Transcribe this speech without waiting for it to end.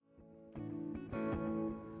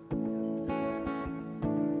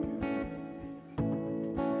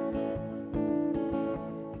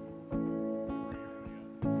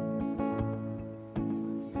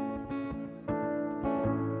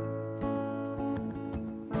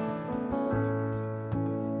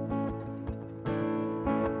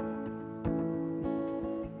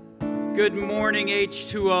Good morning,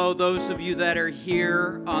 H2O, those of you that are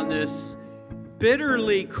here on this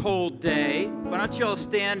bitterly cold day. Why don't you all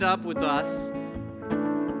stand up with us?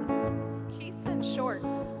 Keith's in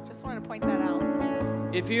shorts. Just wanted to point that out.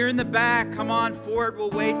 If you're in the back, come on forward.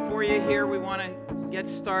 We'll wait for you here. We want to get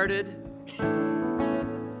started.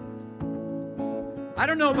 I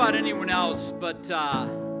don't know about anyone else, but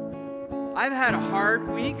I've had a hard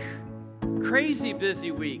week, crazy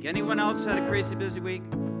busy week. Anyone else had a crazy busy week?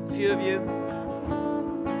 A few of you.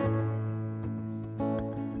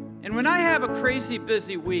 And when I have a crazy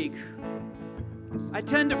busy week, I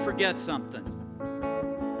tend to forget something.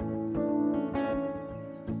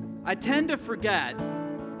 I tend to forget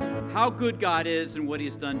how good God is and what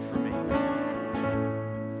He's done for me.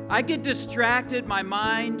 I get distracted, my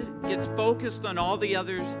mind gets focused on all these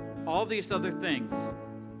other things.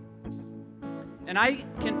 And I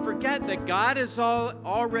can forget that God has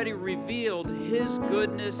already revealed His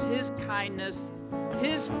goodness, His kindness,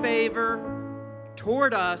 His favor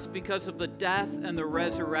toward us because of the death and the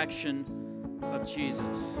resurrection of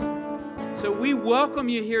Jesus. So we welcome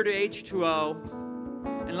you here to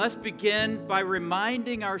H2O, and let's begin by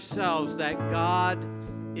reminding ourselves that God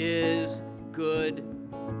is good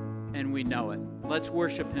and we know it. Let's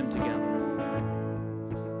worship Him together.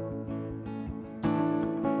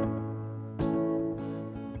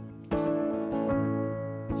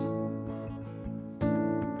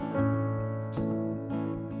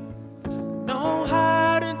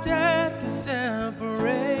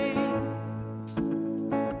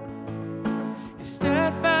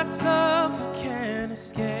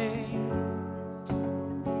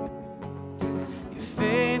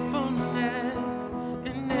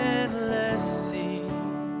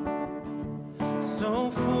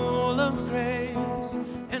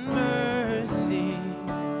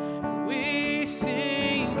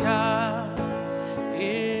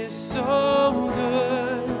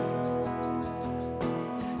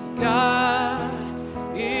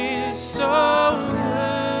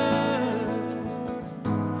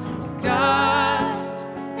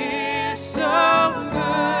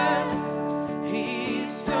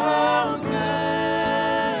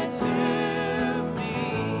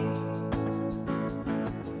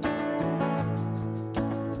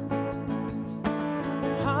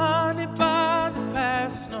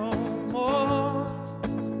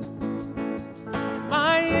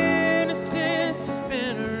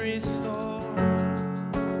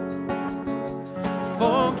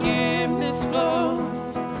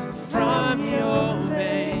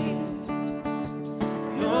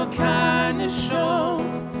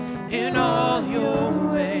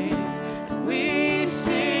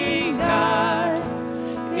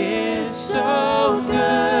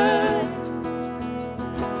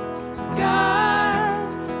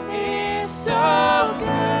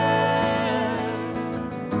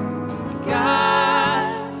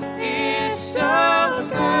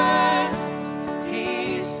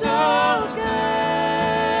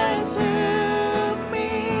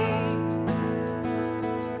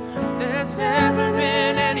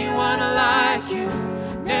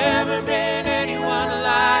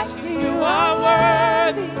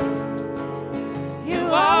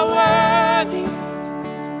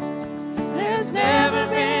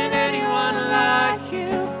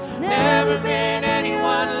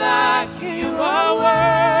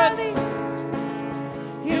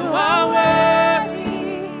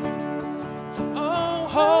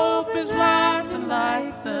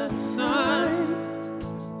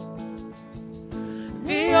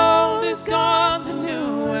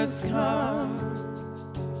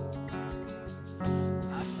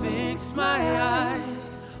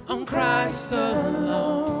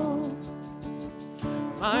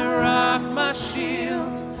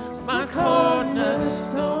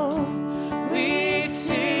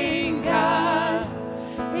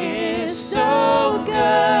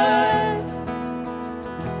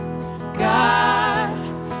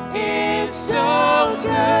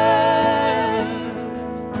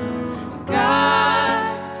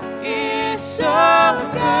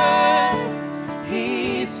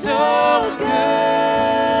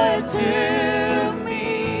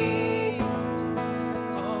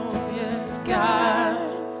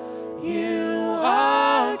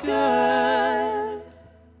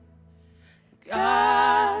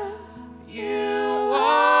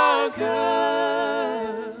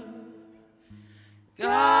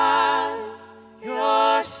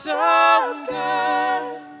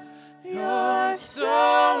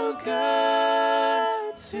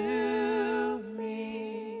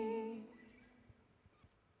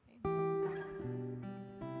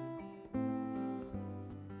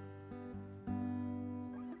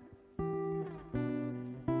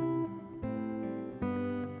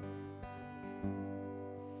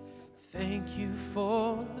 Thank you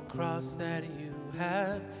for the cross that you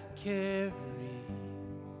have carried.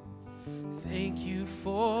 Thank you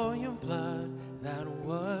for your blood that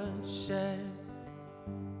was shed.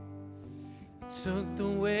 You took the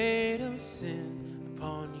weight of sin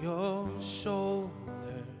upon your shoulders.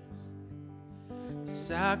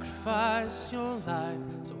 Sacrificed your life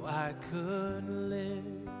so I could live.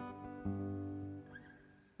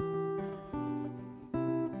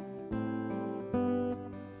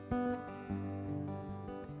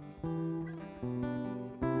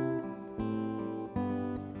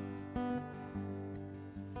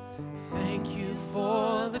 Thank you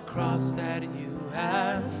for the cross that you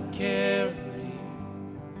have carried.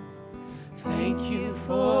 Thank you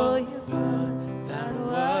for your blood that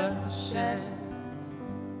was shed.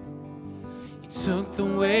 You took the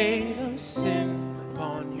weight of sin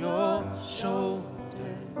upon your shoulders.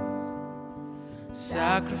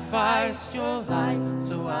 Sacrificed your life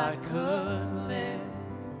so I could live.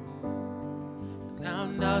 Now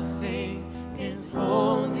nothing is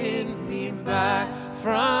holding me back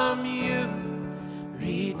from you,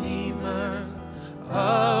 Redeemer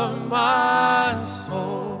of my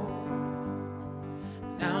soul.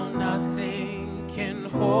 Now nothing can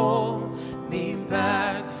hold me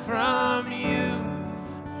back from you.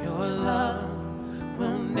 Your love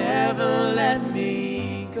will never let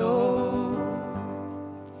me go.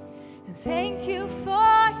 And thank you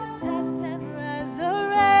for your death and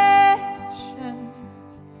resurrection.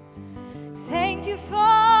 Thank you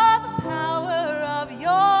for the power of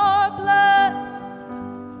your blood.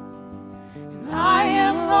 And I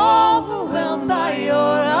am overwhelmed by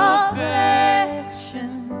your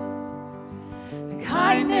affection, the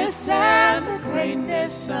kindness and the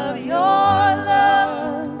greatness of your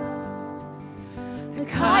love, the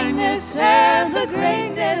kindness and the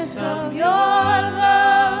greatness of your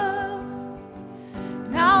love.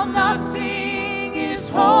 Now nothing is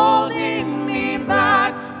holding me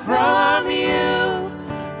back from you,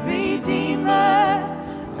 Redeemer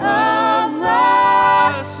of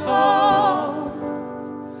my soul.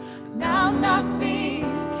 Now nothing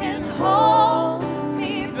can hold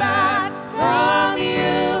me back from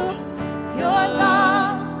you. Your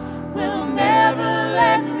love will never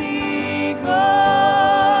let me go.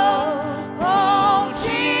 Oh,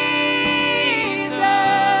 Jesus,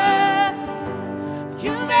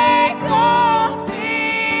 you make all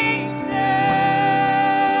things new.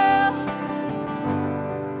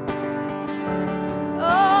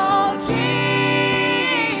 Oh,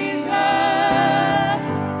 Jesus,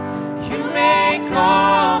 you make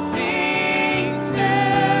all things new.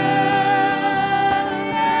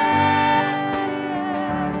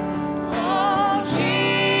 Oh,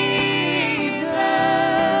 Jesus,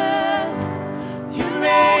 you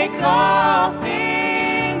make all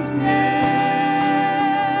things new.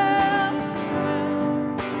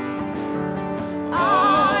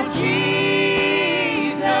 Oh,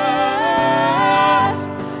 Jesus,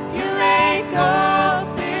 you make all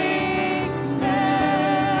things new.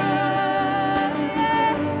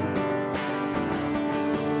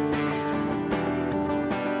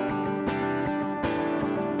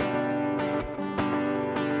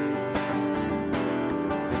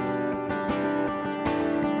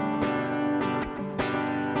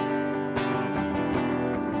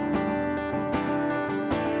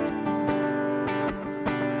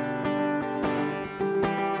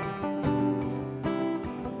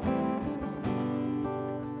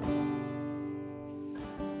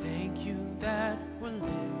 Thank you that we're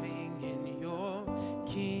living in your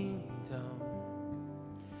kingdom.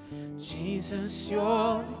 Jesus,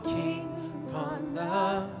 you're the King upon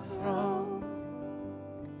the throne.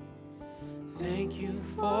 Thank you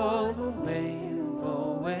for the way you've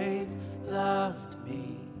always loved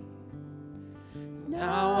me.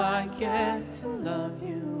 Now I get to love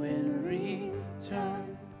you in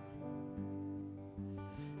return.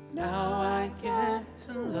 Now I get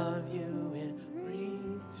to love you in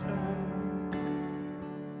return.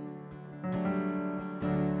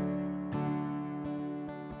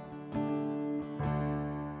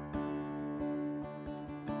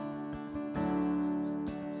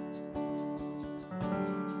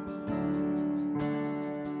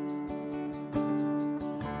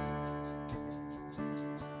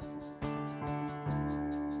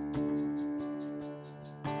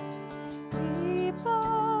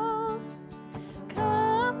 People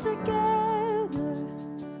come together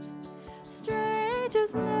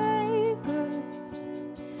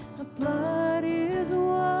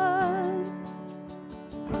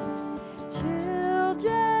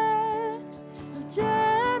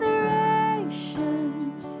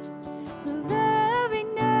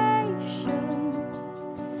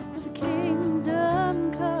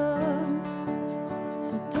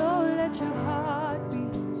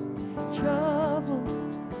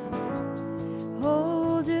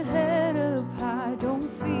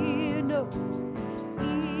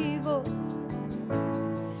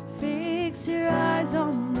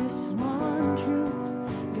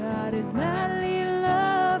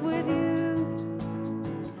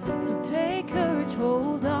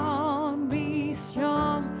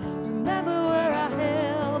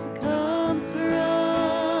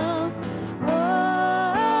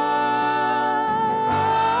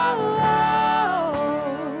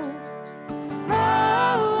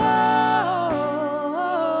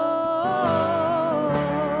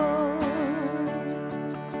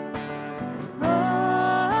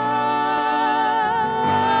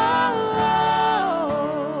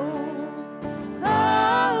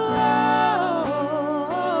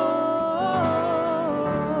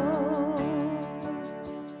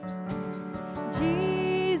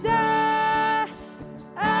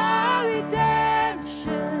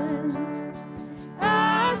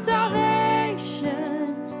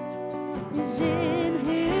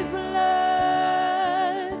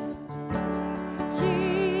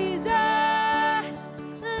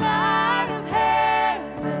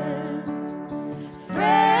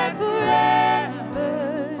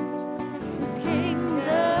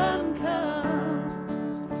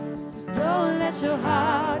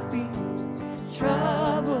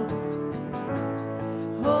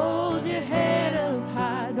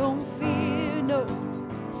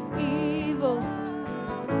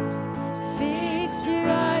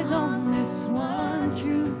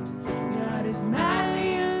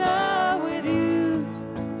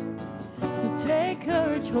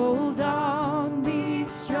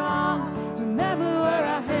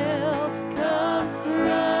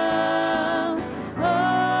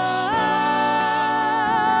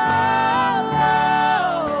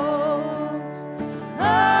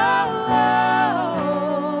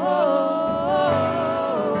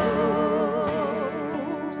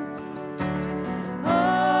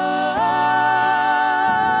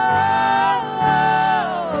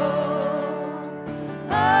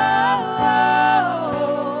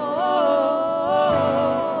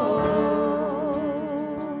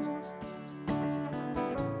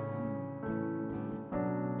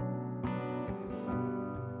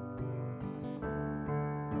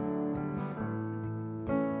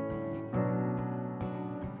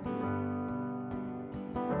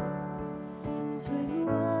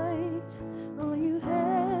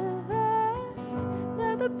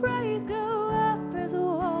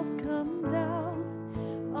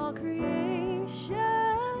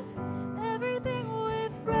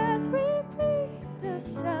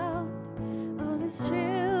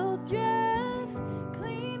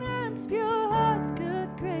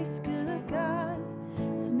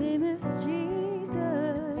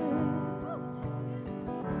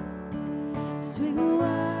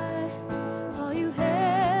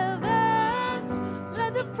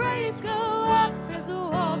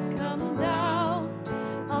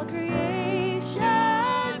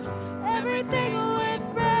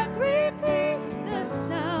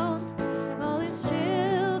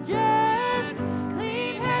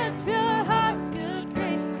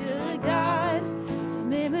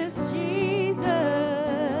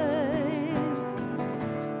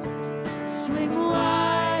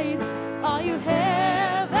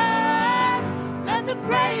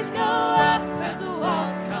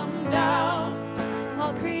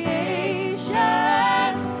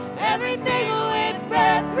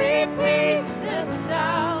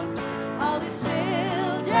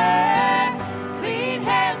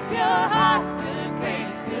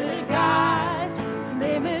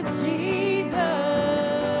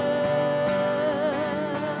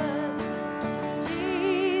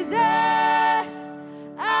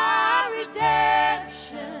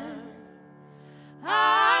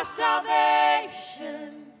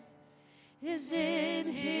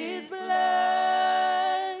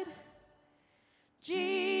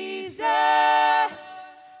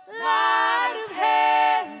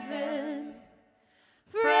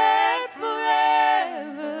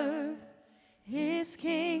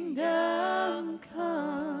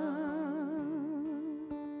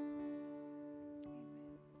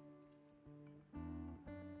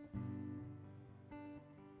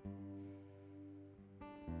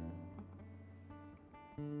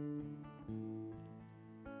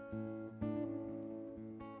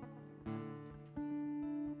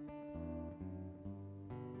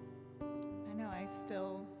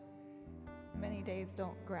still, many days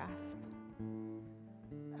don't grasp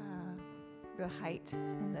the height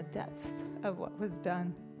and the depth of what was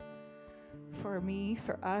done for me,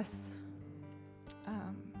 for us.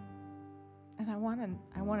 And I want to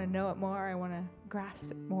know it more. I want to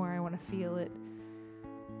grasp it more. I want to feel it.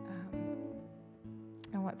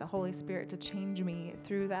 I want the Holy Spirit to change me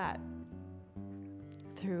through that,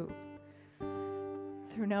 through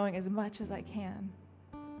knowing as much as I can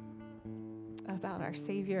about our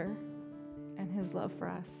Savior and His love for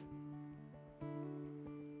us.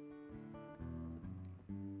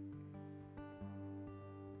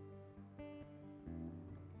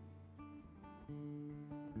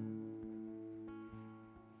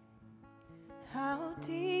 How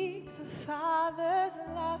deep the Father's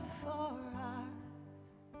love for us,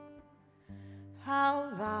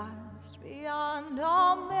 how vast beyond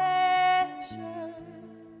all measure,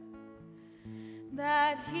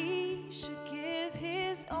 that He should give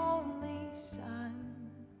His only Son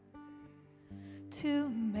to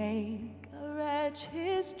make a wretch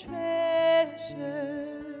His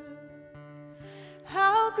treasure.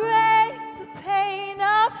 How great the pain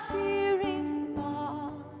of searing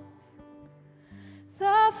loss,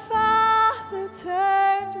 the Father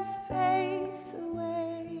turned His face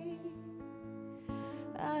away,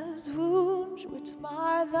 as wounds which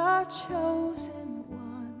mar the chosen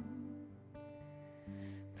one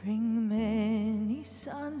bring many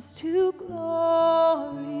sons to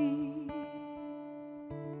glory.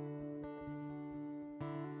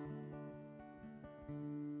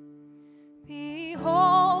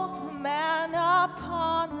 Behold the man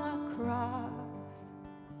upon the cross,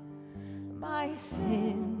 my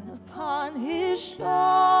sin upon His shoulders.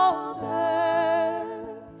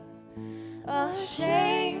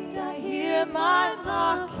 Ashamed, I hear my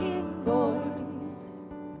mocking voice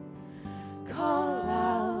call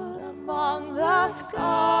out among the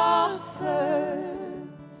scoffers.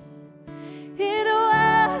 It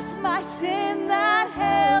was my sin that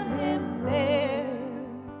held Him there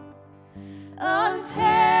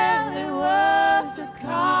until it was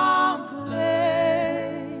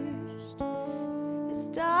accomplished. His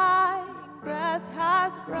dying breath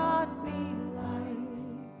has brought me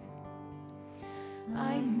life.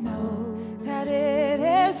 I know that it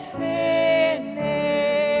is finished.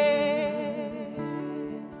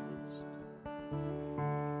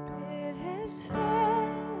 It is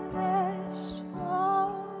finished.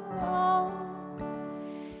 Oh,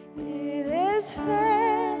 it is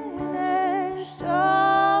finished.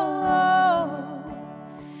 Oh,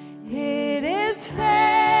 it is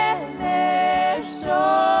finished.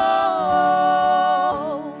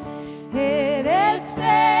 Oh, it is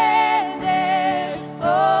finished. Oh,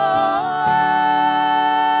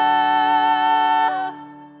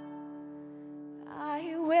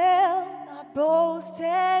 I will not boast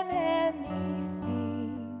in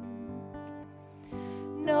anything,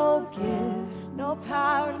 no gifts, no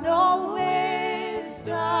power, no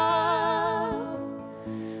wisdom,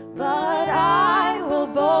 but I will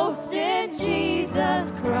boast in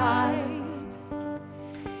Jesus Christ,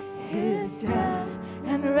 His death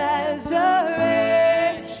and resurrection.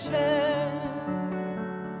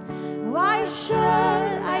 Why should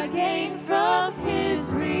I gain from His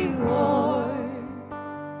reward?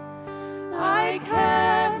 I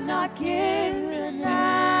cannot give an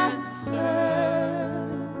answer,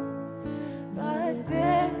 but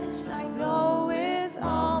this I know with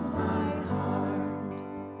all my heart: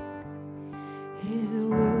 His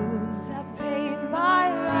wounds have paid my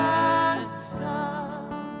ransom.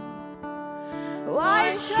 Why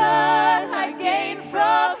should I gain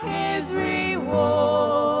from His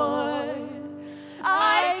reward?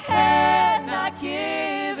 I cannot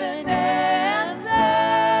give an answer,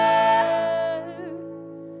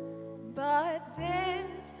 but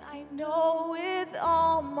this I know with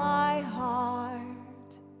all my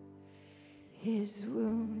heart: His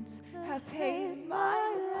wounds have paid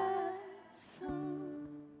my ransom.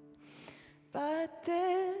 But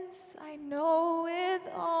this I know with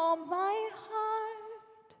all my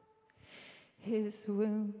heart: His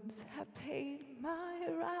wounds have paid my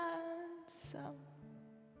ransom.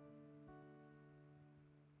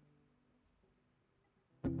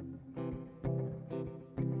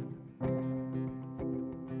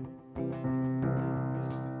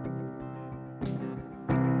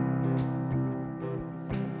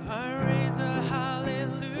 I raise a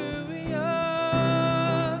hallelujah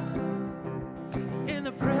in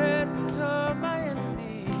the presence of my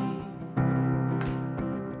enemy.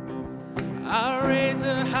 I raise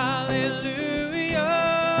a hallelujah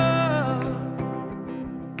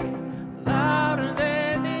louder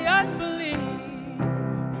than the unbelief.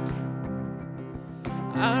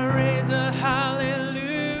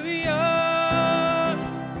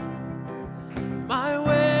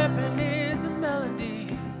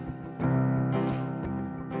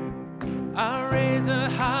 I'll raise a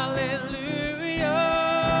hallelujah.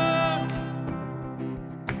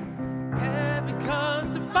 Heaven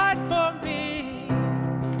comes to fight for me.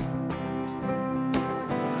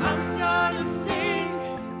 I'm gonna sing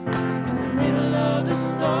in the middle of the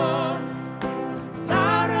storm.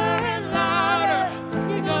 Louder and louder,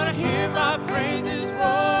 you're gonna hear my praises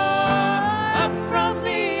roar. Up from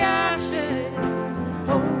the ashes,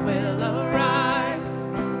 hope will arise.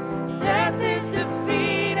 Death is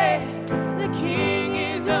defeated, the King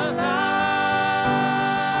is alive.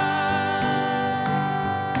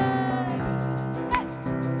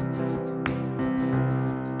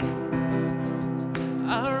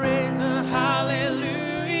 I'll raise a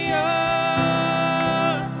hallelujah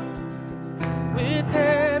with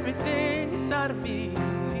everything inside of me.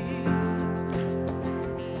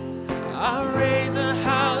 I'll raise a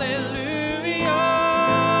hallelujah.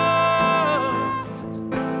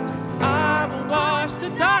 I will watch the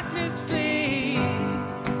darkness flee.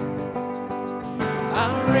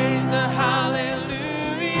 I'll raise a hallelujah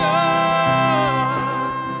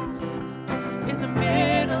in the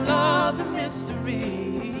middle of the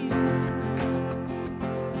mystery.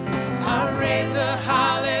 I'll raise a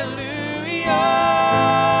hallelujah.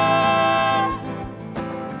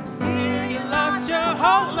 Fear you lost your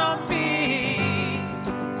hold on me.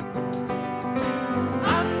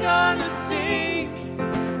 I'm gonna sing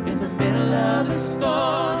in the middle of the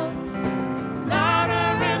storm.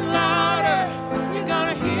 Louder and louder, you're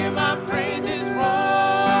gonna hear my praises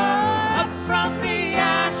roar. Up from the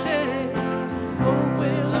ashes, hope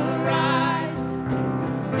will arise.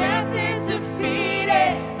 Death is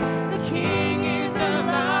defeated, the King is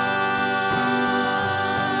alive.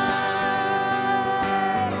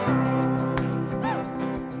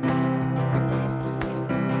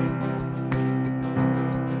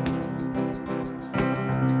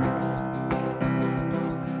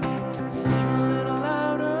 Sing a little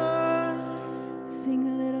louder. Sing a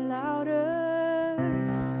little louder.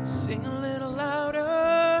 Sing a little louder.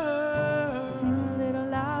 Sing a little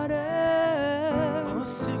louder. Oh,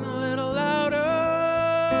 sing a little louder.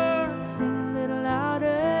 Sing a little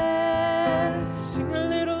louder. Sing a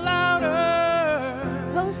little louder.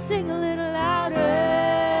 Oh, sing a little louder.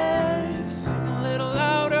 Sing a little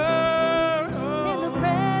louder. In the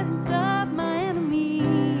presence of my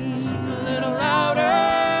enemies. Sing a little louder.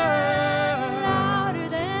 Louder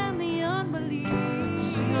than the unbelief.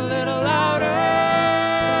 Sing a little louder.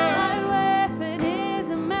 My weapon is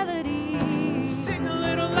a melody. Sing a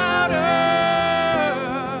little louder.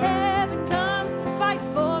 Heaven comes to fight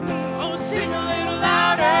for me. Oh, sing a little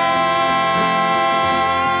louder.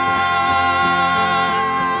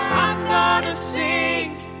 I'm gonna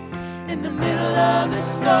sing in the middle of the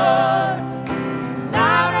storm.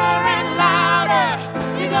 Louder and louder,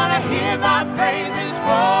 you're gonna hear my praises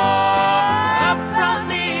roar.